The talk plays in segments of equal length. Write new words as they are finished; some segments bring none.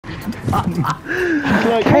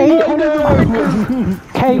Like, Kate, oh, no.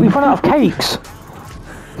 Kate, we've run out of cakes.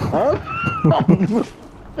 Huh?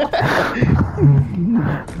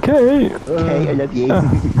 Kate. Kate, I love you.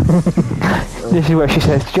 This is what she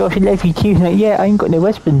says. Josh, I love you too. Like, yeah, I ain't got no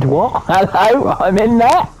husband. What? Hello, I'm in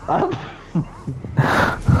there.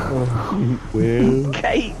 Well,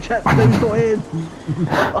 Kate, Chapstone's not in.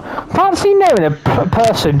 Fancy knowing a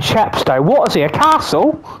person, Chepstow. What is he, a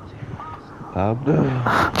castle?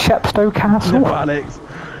 Chepstow Castle? No, Alex.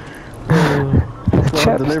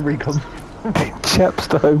 Delivery comes.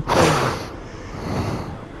 Chepstow.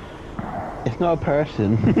 It's not a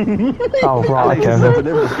person. Oh, right, okay.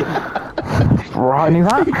 Right, I knew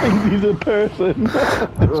that. He thinks he's a person.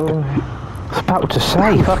 I was about to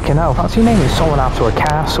say, fucking hell, fancy naming someone after a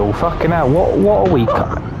castle. Fucking hell, what are we?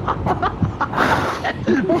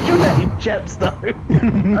 What's your name? Chepstow.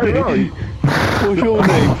 Oh, right. What's your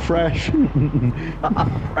name? Fresh.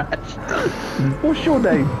 Fresh. What's your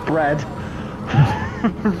name? Brad.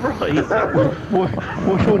 Right.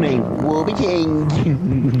 What's your name? Warburton.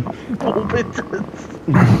 Warburton.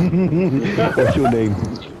 What's your name?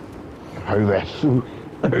 Hovis.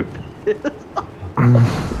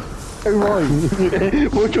 Oh, right.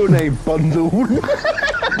 What's your name? Bundle.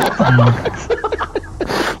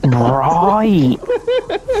 Right.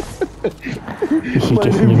 This is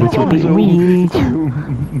getting a little bit weird.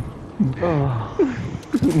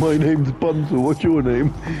 My name's Bundle. What's your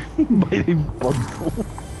name? My name's Bundle.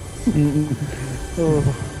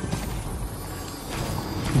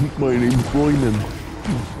 My name's Boynan.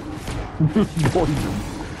 Boynan.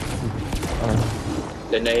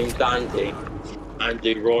 The name's Andy.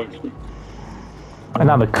 Andy Royman.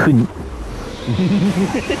 And I'm a cunt.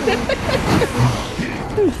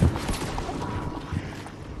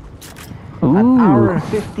 An hour and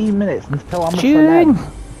 15 minutes until I'm June.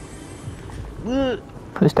 a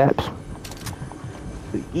Footsteps.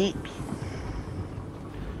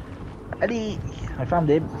 Eddie, I found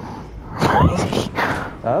him.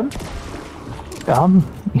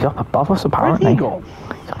 He's up above us apparently. Where's he gone?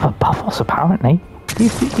 He's up above us apparently.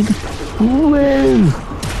 Woo!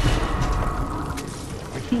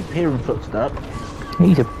 I keep hearing footsteps.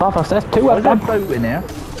 He's above us. There's two of There's a them. boat in there.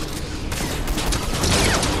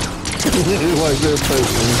 Why is there a boat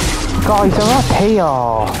in there? Guys, they're up here.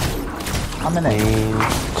 How many?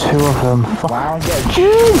 Two of them. Wow, I'm getting...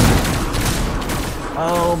 June!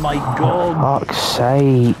 Oh my god. Fuck's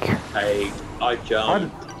sake. Hey, I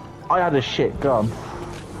jumped. I had a shit gun.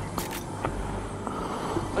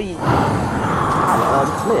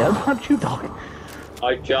 Liam, how'd you die?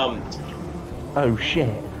 I jumped. Oh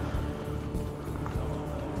shit.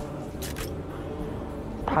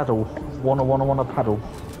 Paddle. Wanna paddle.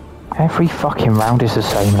 Every fucking round is the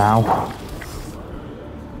same now.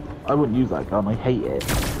 I wouldn't use that gun, I hate it.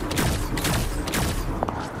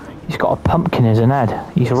 He's got a pumpkin as an head.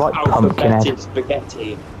 He's a right pumpkin head. Alphabetic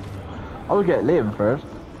spaghetti. I would get Liam first.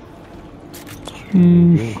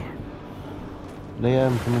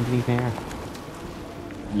 Liam, come underneath here.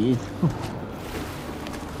 Yes.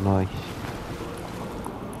 Nice.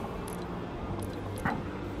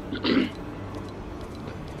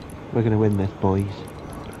 We're gonna win this, boys.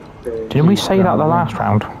 Didn't we say that the last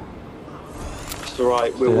round? It's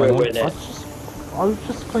alright, we'll win it. I was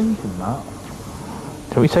just thinking that.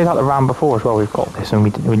 Did we say that the round before as well? We've got this and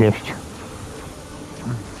we lived.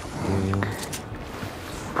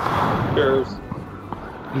 Cheers.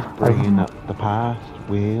 He's bringing up the past,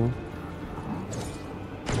 Will.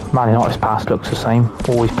 Man United's past looks the same.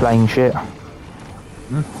 Always playing shit.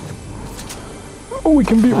 Oh, we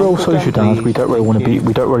can beat Real Sociedad. We don't really want to beat.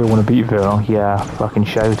 We don't really want to beat Villa. Yeah, fucking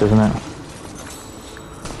shows, doesn't it?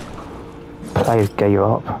 Players gave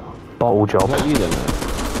up. Bottle job. Is that you then?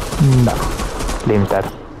 No. Liam's dead.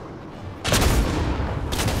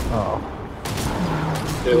 Oh.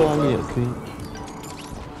 Come on, little queen.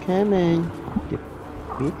 Come on.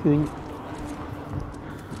 Little queen.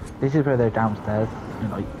 This is where they're downstairs. You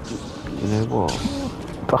know, You know what?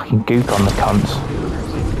 Fucking gook on the cunts.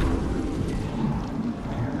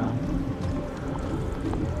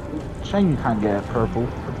 shame you can't get a purple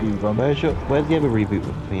for Google. Where's the other reboot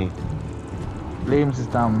for you? Liam's is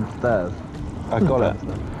downstairs. I got it.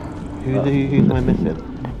 Who's am I missing?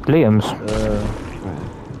 Liam's.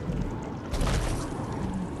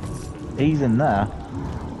 Right. He's in there.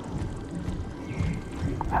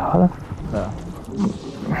 How There.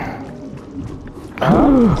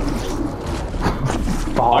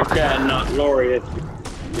 fuck? Again, that glorious.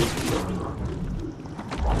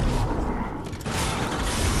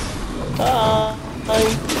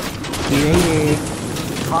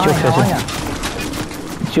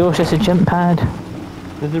 Josh has a jump pad.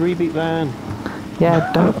 There's a reboot van.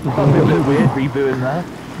 Yeah, don't. Really weird rebooting that.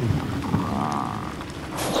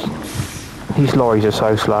 These lorries are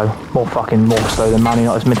so slow. More slow than Man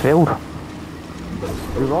United's midfield.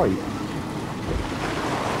 You're right.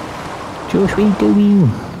 Josh, what are you doing?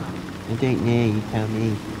 I don't know, you tell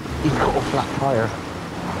me. He's got a flat tyre.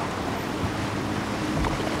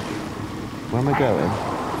 Where am I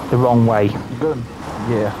going? The wrong way. You going?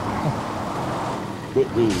 Yeah.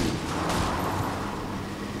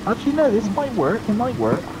 Actually, no, this might work. It might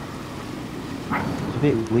work. It's a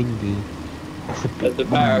bit windy. It's a But the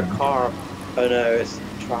better car. Oh no, it's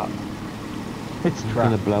a trap. It's It's gonna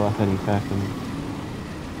trapped. blow up any second.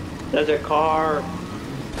 There's a car.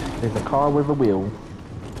 There's a car with a wheel.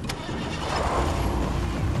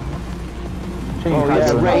 Change Oh, how yeah,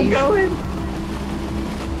 you're race. going.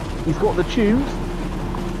 He's got the tubes.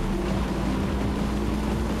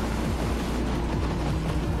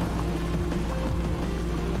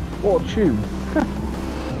 What a tube?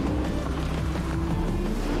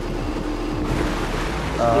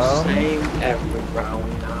 The same every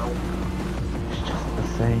round now. It's just the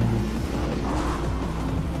same.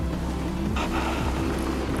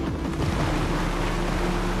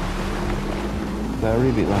 There's a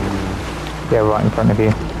reboot van in there. Yeah, right in front of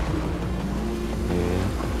you. Yeah.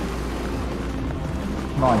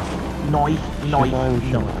 Nice. Should I or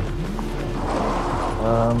shouldn't I?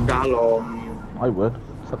 Shalom. I would.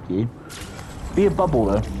 It's up to you. Be a bubble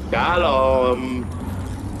though. Shalom.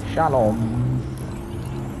 Shalom.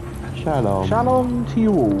 Shalom. Shalom to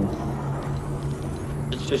you all.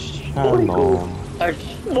 It's just Shalom. a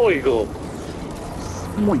Schmoigel.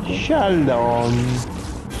 Shalom.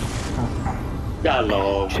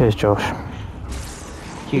 Shalom. Cheers, Josh.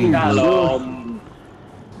 Shalom.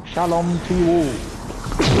 Shalom to you all.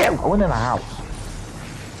 Yeah, I went in a house.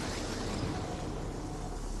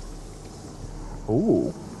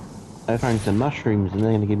 Ooh. I found some mushrooms and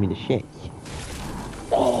they're gonna give me the shit.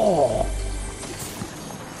 Oh.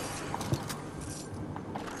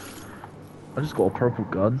 I just got a purple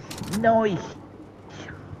gun. Nice.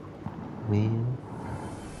 Man.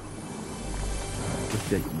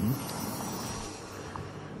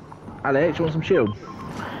 Alex, you want some shield?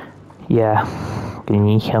 Yeah. Gonna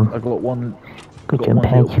need him. I got one. Good got job, one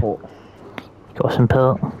Peg. little pot. Got some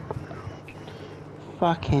pelt.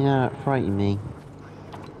 Fucking hell, it frightened me.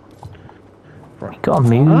 You gotta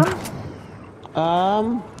move.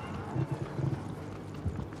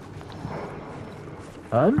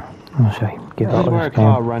 Huh? Oh, sorry. Give This up is where on a this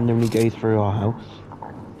car game. randomly goes through our house.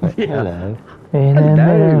 Like, Yeah. hello. In the Hello.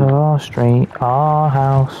 middle of our street, our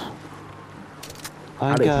house. I'm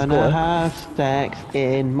Alex has got gonna it. have sex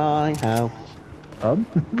in my house.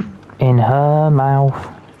 In her mouth.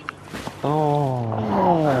 Oh.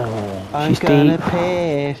 Oh. I'm She's gonna deep.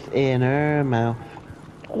 piss in her mouth.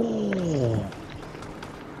 Oh.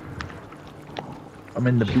 I'm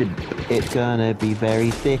in the blimp. It's gonna be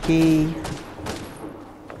very sticky.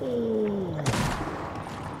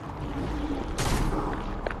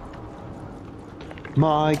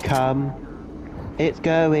 My cum. It's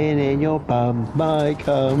going in your bum. My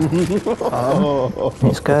cum.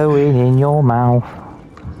 It's going in your mouth.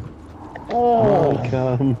 Oh. My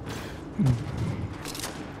cum.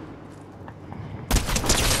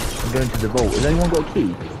 I'm going to the vault. Has anyone got a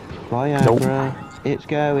key? Viagra. It's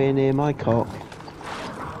going in my cock.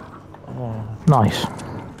 Oh, Nice.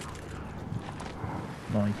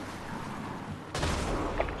 nice.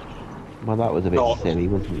 Well, that was a bit God. silly,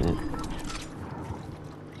 wasn't it?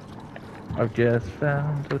 I've just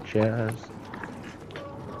found a chest.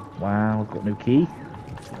 Wow, I've got no key.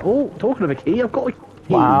 Oh, talking of a key, I've got a key.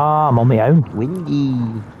 Wow, I'm on my own.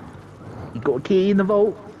 Windy. You got a key in the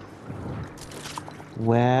vault?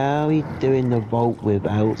 Well, he's doing the vault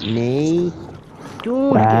without me.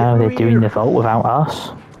 Good, Wow, get they're over doing here. the vault without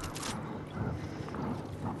us.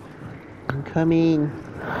 I'm coming.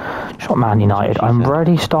 It's not Man United. She I'm said.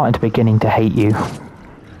 already starting to beginning to hate you.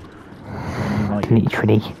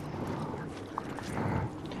 Literally.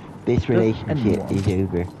 This relationship anyone. is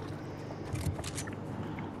over.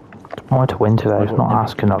 I want to win today, it's not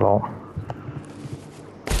asking a lot.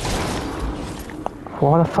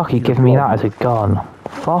 Why the fuck are you giving me that as a gun?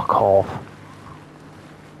 Fuck off.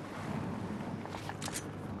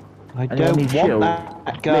 I And don't only want shield.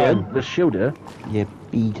 that gun. Liam, the shielder. You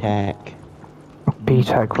B-Tech.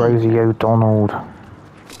 B-Tech Rosie O'Donnell.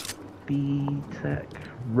 B-Tech.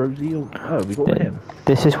 Rosie. Oh, we got him.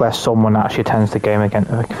 This is where someone actually attends the game against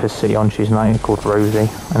for City on Tuesday night called Rosie, and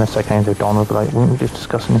the second name's O'Donnell, but like, weren't we just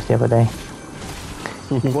discussing this the other day?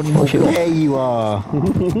 What's your... There you are.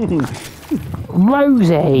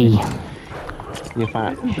 Rosie! You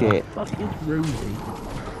fat shit. Fuck is Rosie?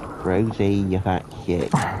 Rosie, you fat shit.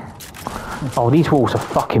 Oh, these wolves are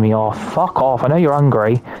fucking me off. Fuck off. I know you're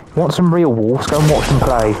hungry. You want some real wolves? Go and watch them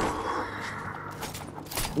play.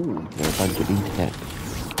 Ooh, they're a bunch of insects.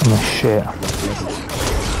 Oh, shit.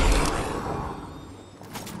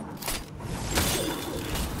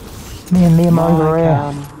 Me and Liam over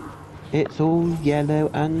here. It's all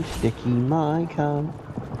yellow and sticky, my cum.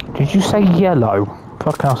 Did you say yellow?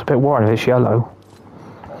 Fucking, I was a bit worried if it's yellow.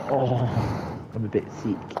 Oh, I'm a bit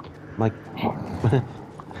sick. My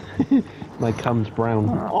my cum's brown.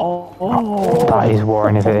 Oh, That is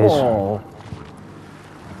worrying if it is. Oh.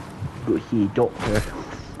 Go see a doctor.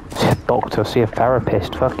 See a doctor, see a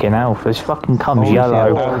therapist. Fucking hell, this fucking cum's Oh,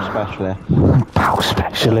 yellow. bowel specialist. Bowel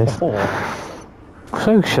specialist. Oh.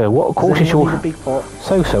 So, sir, what causes Does anyone your... need a big pot?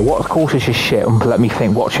 So, sir, what causes your shit? And let me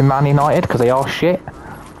think, watching Man United, because they are shit?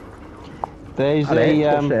 There's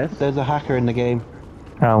there's a hacker in the game.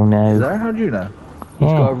 Oh, Is no. there? How do you know? He's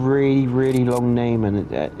got a Yeah. really, really long name and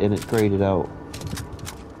it's graded out.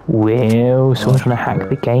 Well, someone's gonna hack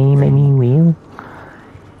the game, I mean, will.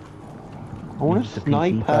 I want a It's a PC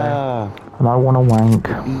sniper. And I want to wank.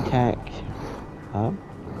 Detect.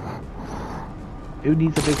 Who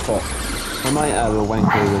needs a big pot? I might have a wank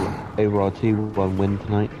over our 2-1 win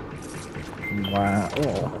tonight. Wow.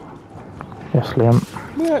 Oh. Yes,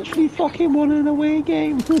 Liam. We actually fucking won an away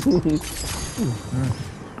game.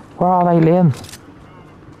 Where are they, Liam?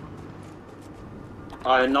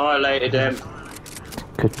 I annihilated him.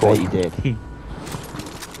 Good Bet boy. you did.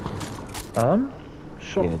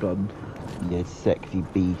 Shotgun. You sexy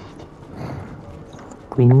beast.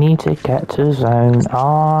 We need to get to zone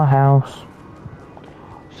our house.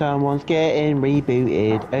 Someone's getting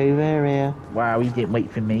rebooted over here. Wow, he didn't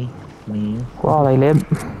wait for me. Me. Where are they, Liam?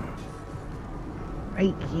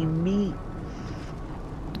 Making me.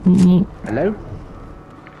 Yeet. Hello?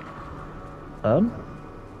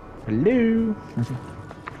 Hello?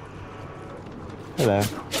 Hello.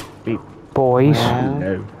 Boys. Wow.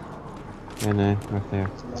 No. I know, right there.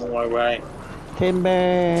 On my way.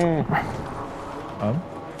 Timber!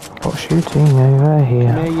 Got shooting over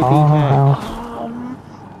here. Come here, you Our beefhead. house.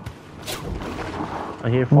 I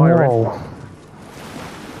hear firing. Whoa.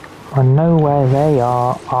 I know where they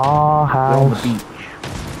are. Our They're on the house. beach.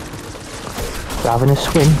 They're having a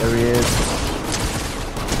swim. There he is.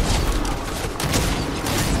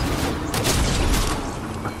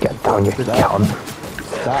 Get down, you cunt.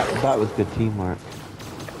 That was good teamwork.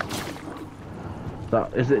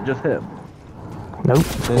 Is it just him? Nope.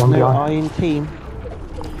 There's One no behind. iron team.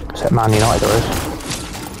 Except Man United there is.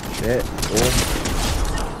 Shit.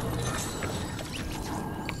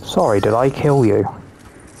 Sorry, did I kill you?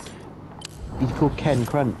 He's called Ken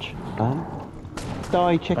Crunch.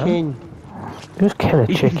 Die chicken. Just kill a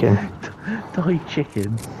chicken. Die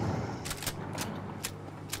chicken.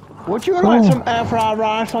 Would you like some air fried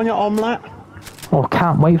rice on your omelette? Oh,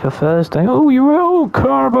 can't wait for Thursday. Oh, you will.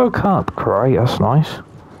 Carbo Cup. Great, that's nice.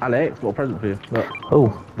 Alex, got a present for you. Look,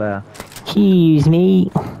 Oh, there. excuse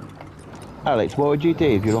me. Alex, what would you do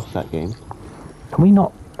if you lost that game? Can we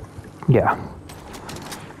not... Yeah.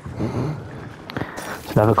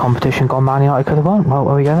 It's another competition gone Man United could have won. Well,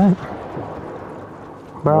 where we go then?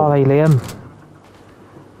 Where are they, Liam?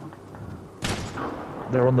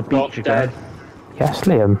 They're on the beach Not again. dead. Yes,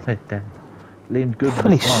 Liam. They're dead. Liam's good.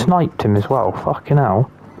 Fully sniped him as well. Fucking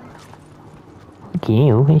hell. Look at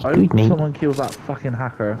you. He's I good, hope mate. someone kills that fucking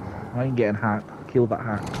hacker. I ain't getting hacked. Kill that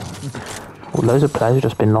hack. Well, loads of players have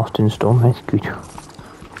just been lost in storm. That's good.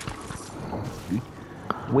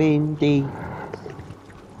 Windy.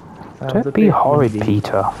 Sounds a Don't be bit horrid, windy.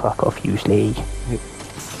 Peter. Fuck off, usually.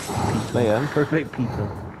 Liam? Perfect Peter.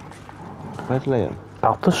 Where's Liam?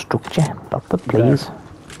 About the structure. About the please.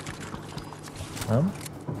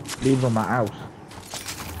 Leave on that house.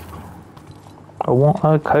 I want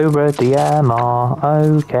a Cobra DMR.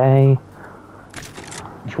 Okay.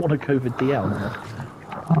 You want a COVID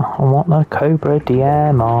DL? I want a Cobra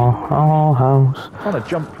DMR. Our house. On a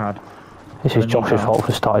jump pad. This is Then Josh's you fault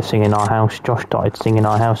for started singing Our House. Josh started singing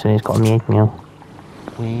Our House and he's got me now.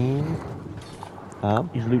 When?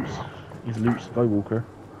 He's loose. He's loose Skywalker.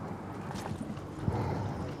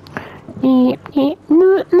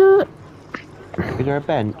 Is there a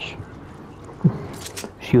bench?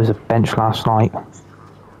 She was a bench last night.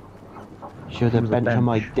 She was a was a bench on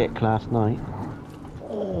my bench. dick last night.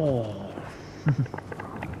 Oh.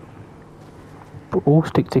 But all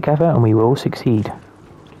stick together and we will succeed.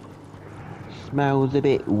 Smells a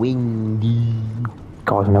bit windy.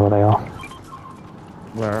 Guys know where they are.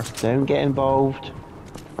 Where? Don't get involved.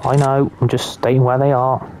 I know, I'm just stating where they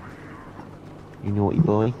are. You naughty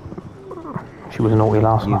boy. She was naughty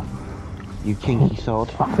last You- night. You kinky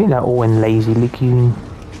sod. I think they're all in Lazy Lagoon.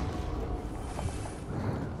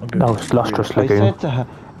 No, it's Lustrous Lagoon.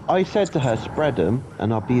 I said to her, spread them,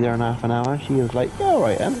 and I'll be there in half an hour. She was like, yeah,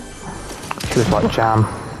 alright, Em. She was like jam.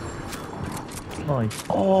 Nice.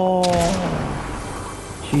 Oh.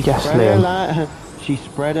 She Yes, spread Liam. she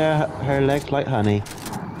spread her legs like honey.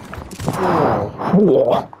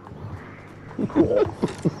 Whoa.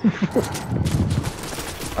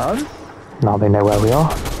 Now they know where we are.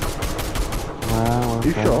 Wow, okay.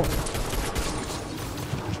 You shot?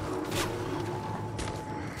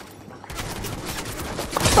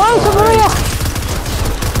 Oh, Maria!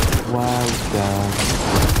 Wow, God.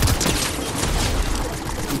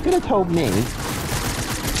 You could have told me.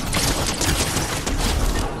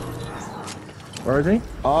 Where is he?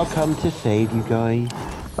 I'll come to save you guys.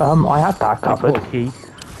 I had that covered. Got a key.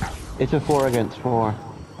 It's a 4 against 4.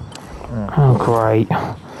 Oh, great.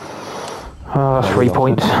 Oh, that's 3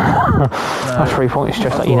 points. That's 3 points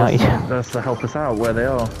just like United. That's to help us out where they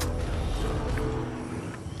are.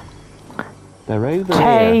 They're over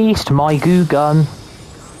here. Taste my goo gun.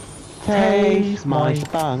 Taste my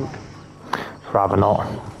spunk. Rather not.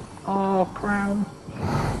 Oh, crown.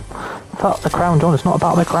 Fuck the crown, John. It's not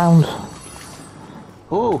about the crowns.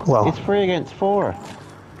 Oh, Well. it's 3 against 4.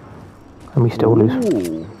 And we still lose.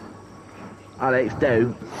 Ooh. Alex,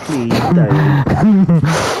 don't. Please don't.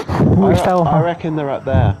 We still. I reckon they're up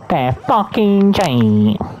there. They're fucking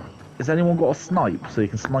giant. Has anyone got a snipe so you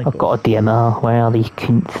can snipe I've got a DMR. Where are these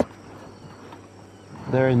cunts?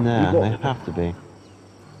 They're in there. You got- They have to be.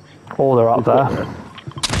 Oh, they're up there.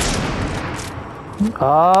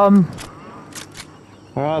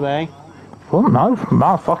 Where are they? Oh no,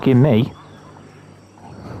 not fucking me.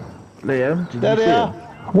 Liam, did There you they see are. him?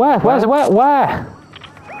 Where? Where?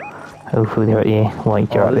 Hopefully they're at the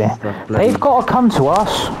right, you're up this there. is the bloody- They've got to come to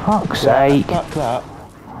us. Fuck's sake. Fuck that.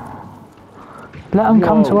 Let them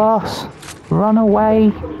come to Whoa. us. Run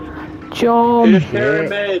away. To John. the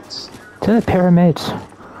pyramids. To the pyramids.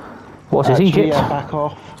 What's this, Actually, Egypt? back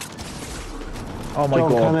off. Oh my John,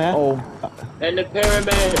 god. come here. Oh, In the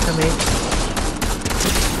pyramids. come in.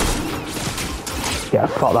 Yeah,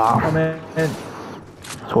 fuck that. Come in.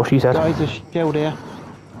 That's what she said. Guys, a shield here.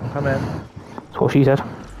 Come in. That's what she said.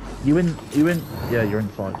 You in? Yeah, you're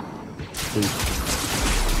inside. Please.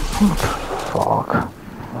 Fuck.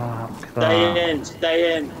 Stay in,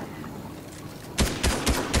 stay in.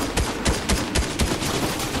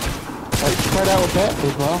 Like, spread out a bit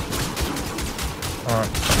as well.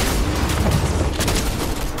 Alright.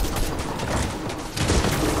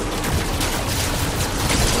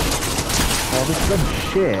 Oh, this is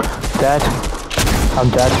some shit. Dead. I'm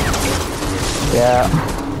dead. Yeah.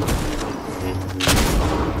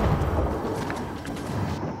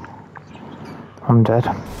 I'm dead.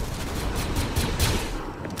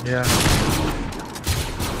 Yeah.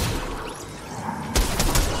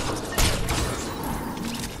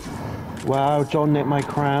 Wow, John nicked my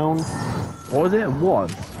crown. What was it? One?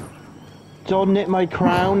 John nicked my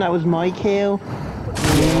crown. That was my kill.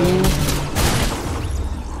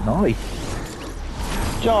 Nice.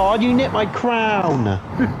 John, you nicked my crown.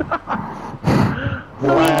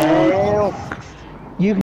 Wow.